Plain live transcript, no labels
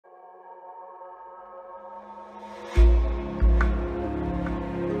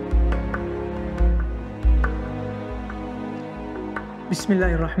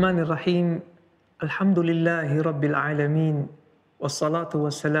Bismillahirrahmanirrahim. Alhamdulillahi Rabbil Alameen. Wassalatu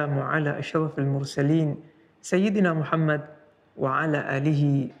wassalamu ala ashrafil mursaleen. Sayyidina Muhammad wa ala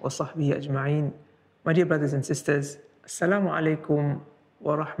alihi wa sahbihi ajma'een. My dear brothers and sisters, Assalamu alaikum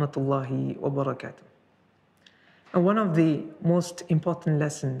wa rahmatullahi wa barakatuh. And one of the most important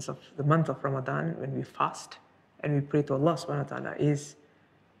lessons of the month of Ramadan, when we fast and we pray to Allah subhanahu wa ta'ala, is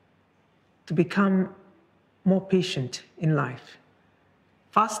to become more patient in life.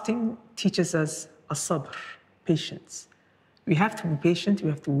 Fasting teaches us as-sabr, patience. We have to be patient, we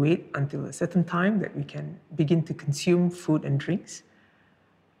have to wait until a certain time that we can begin to consume food and drinks.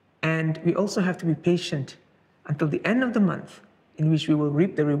 And we also have to be patient until the end of the month, in which we will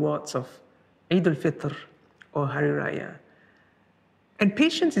reap the rewards of Eid al-Fitr or Hari Raya. And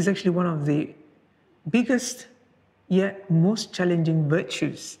patience is actually one of the biggest yet most challenging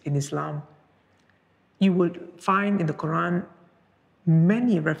virtues in Islam. You will find in the Quran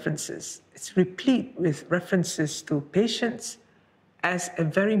many references. It's replete with references to patience as a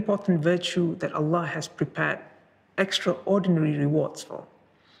very important virtue that Allah has prepared extraordinary rewards for.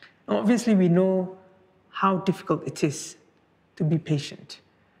 Now, obviously, we know how difficult it is to be patient.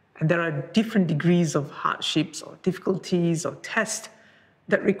 And there are different degrees of hardships or difficulties or tests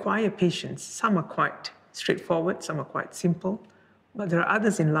that require patience. Some are quite straightforward, some are quite simple, but there are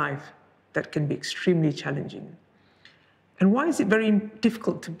others in life that can be extremely challenging. And why is it very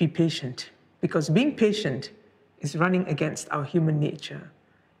difficult to be patient? Because being patient is running against our human nature.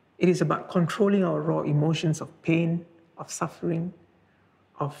 It is about controlling our raw emotions of pain, of suffering,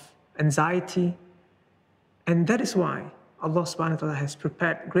 of anxiety. And that is why Allah subhanahu wa ta'ala has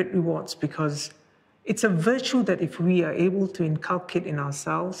prepared great rewards, because it's a virtue that if we are able to inculcate in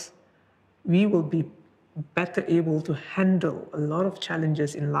ourselves, we will be better able to handle a lot of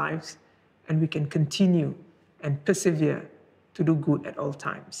challenges in lives, and we can continue and persevere to do good at all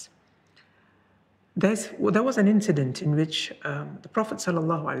times. There was an incident in which the Prophet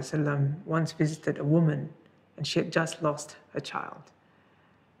ﷺ once visited a woman, and she had just lost her child.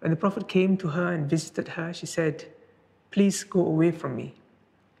 When the Prophet came to her and visited her, she said, "Please go away from me,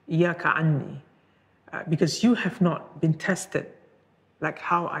 iyaka anni, because you have not been tested like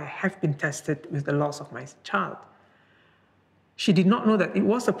how I have been tested with the loss of my child." She did not know that it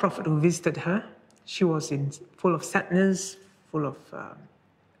was the Prophet who visited her. She was full of sadness, full of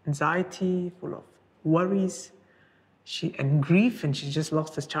anxiety, full of worries, and grief, and she just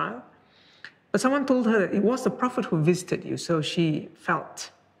lost her child. But someone told her that it was the Prophet who visited you, so she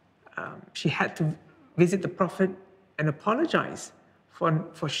felt she had to visit the Prophet and apologize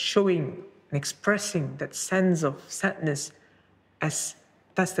for showing and expressing that sense of sadness as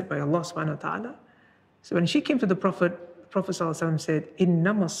tested by Allah subhanahu wa ta'ala. So when she came to the Prophet ﷺ said,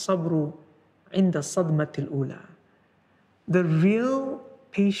 "Innama sabru inda sadmatil ula." The real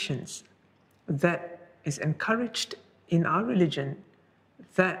patience that is encouraged in our religion,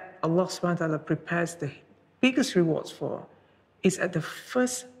 that Allah subhanahu wa ta'ala prepares the biggest rewards for, is at the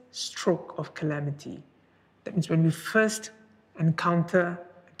first stroke of calamity. That means when we first encounter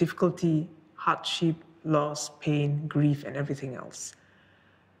difficulty, hardship, loss, pain, grief, and everything else.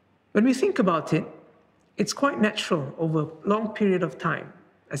 When we think about it, it's quite natural over a long period of time.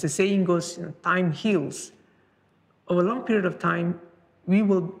 As the saying goes, time heals. Over a long period of time, we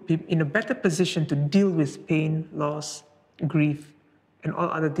will be in a better position to deal with pain, loss, grief, and all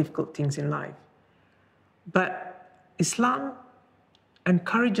other difficult things in life. But Islam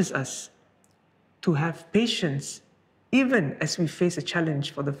encourages us to have patience even as we face a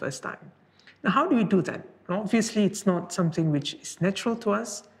challenge for the first time. Now, how do we do that? Now, obviously, it's not something which is natural to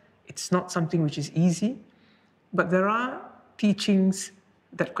us. It's not something which is easy. But there are teachings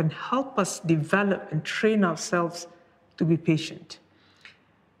that can help us develop and train ourselves to be patient.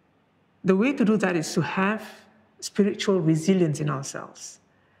 The way to do that is to have spiritual resilience in ourselves.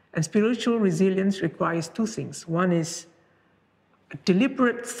 And spiritual resilience requires two things. One is a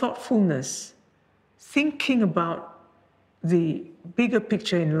deliberate thoughtfulness, thinking about the bigger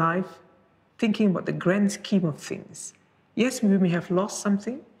picture in life, thinking about the grand scheme of things. Yes, we may have lost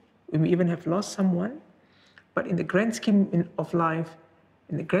something, we may even have lost someone, but in the grand scheme of life,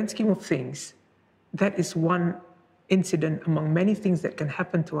 in the grand scheme of things, that is one incident among many things that can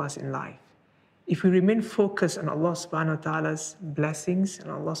happen to us in life. If we remain focused on Allah subhanahu wa ta'ala's blessings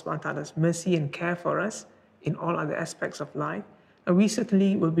and Allah subhanahu wa ta'ala's mercy and care for us in all other aspects of life, we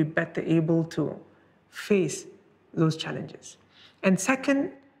certainly will be better able to face those challenges. And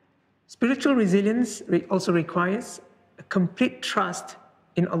second, spiritual resilience also requires a complete trust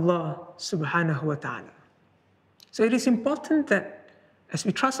in Allah subhanahu wa ta'ala. So it is important that as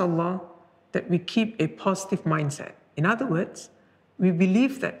we trust Allah, that we keep a positive mindset. In other words, we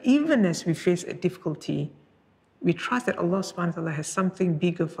believe that even as we face a difficulty, we trust that Allah subhanahu wa ta'ala has something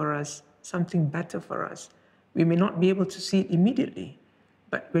bigger for us, something better for us. We may not be able to see it immediately,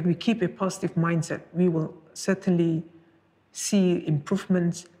 but when we keep a positive mindset, we will certainly see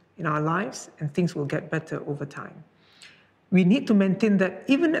improvements in our lives and things will get better over time. We need to maintain that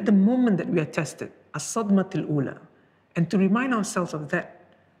even at the moment that we are tested, as-s.w.t, and to remind ourselves of that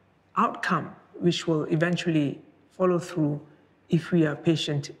outcome which will eventually follow through if we are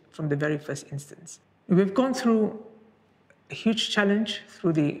patient from the very first instance. We've gone through a huge challenge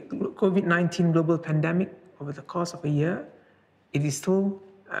through the COVID-19 global pandemic over the course of a year. It is still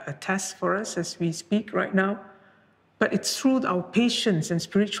a test for us as we speak right now, but it's through our patience and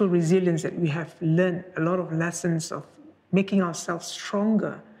spiritual resilience that we have learned a lot of lessons of making ourselves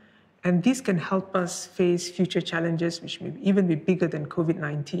stronger. And this can help us face future challenges, which may even be bigger than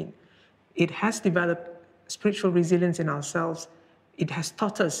COVID-19. It has developed spiritual resilience in ourselves. It has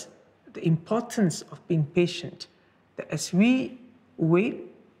taught us the importance of being patient, that as we wait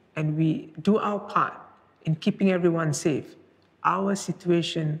and we do our part in keeping everyone safe, our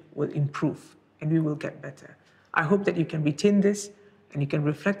situation will improve and we will get better. I hope that you can retain this and you can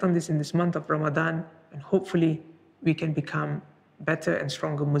reflect on this in this month of Ramadan, and hopefully we can become better and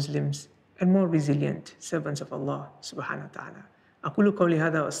stronger Muslims and more resilient servants of Allah subhanahu wa ta'ala. أقول قولي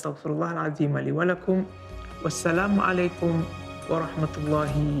هذا وأستغفر الله العظيم لي ولكم والسلام عليكم ورحمة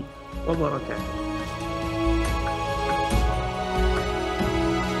الله وبركاته.